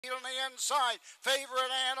On the inside, Favorite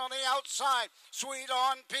Ann on the outside, Sweet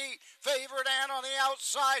on Pete, Favorite Ann on the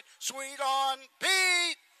outside, Sweet on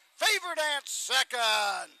Pete, Favorite Ann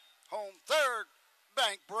second, home third,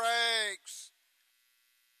 bank breaks.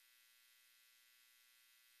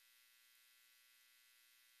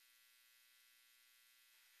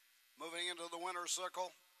 Moving into the winner's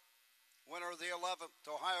circle, winner of the 11th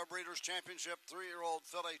Ohio Breeders' Championship 3-year-old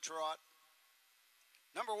filly trot.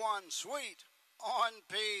 Number 1, Sweet on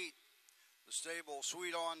Pete. The stable,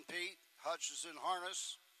 Sweet on Pete. Hutchinson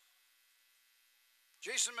harness.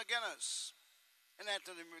 Jason McGinnis and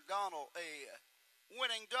Anthony MacDonald, a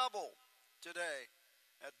winning double today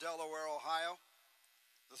at Delaware, Ohio.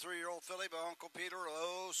 The 3-year-old filly by Uncle Peter,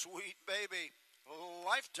 oh sweet baby.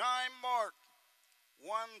 Lifetime mark,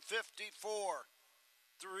 154,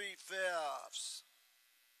 3/5.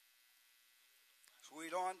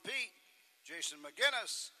 Sweet on Pete, Jason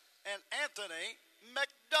McGinnis, and Anthony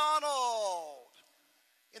MacDonald.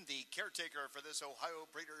 In the caretaker for this Ohio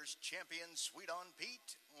Breeders' Champion, Sweet on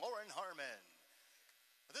Pete, Lauren Harmon.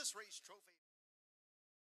 This race trophy.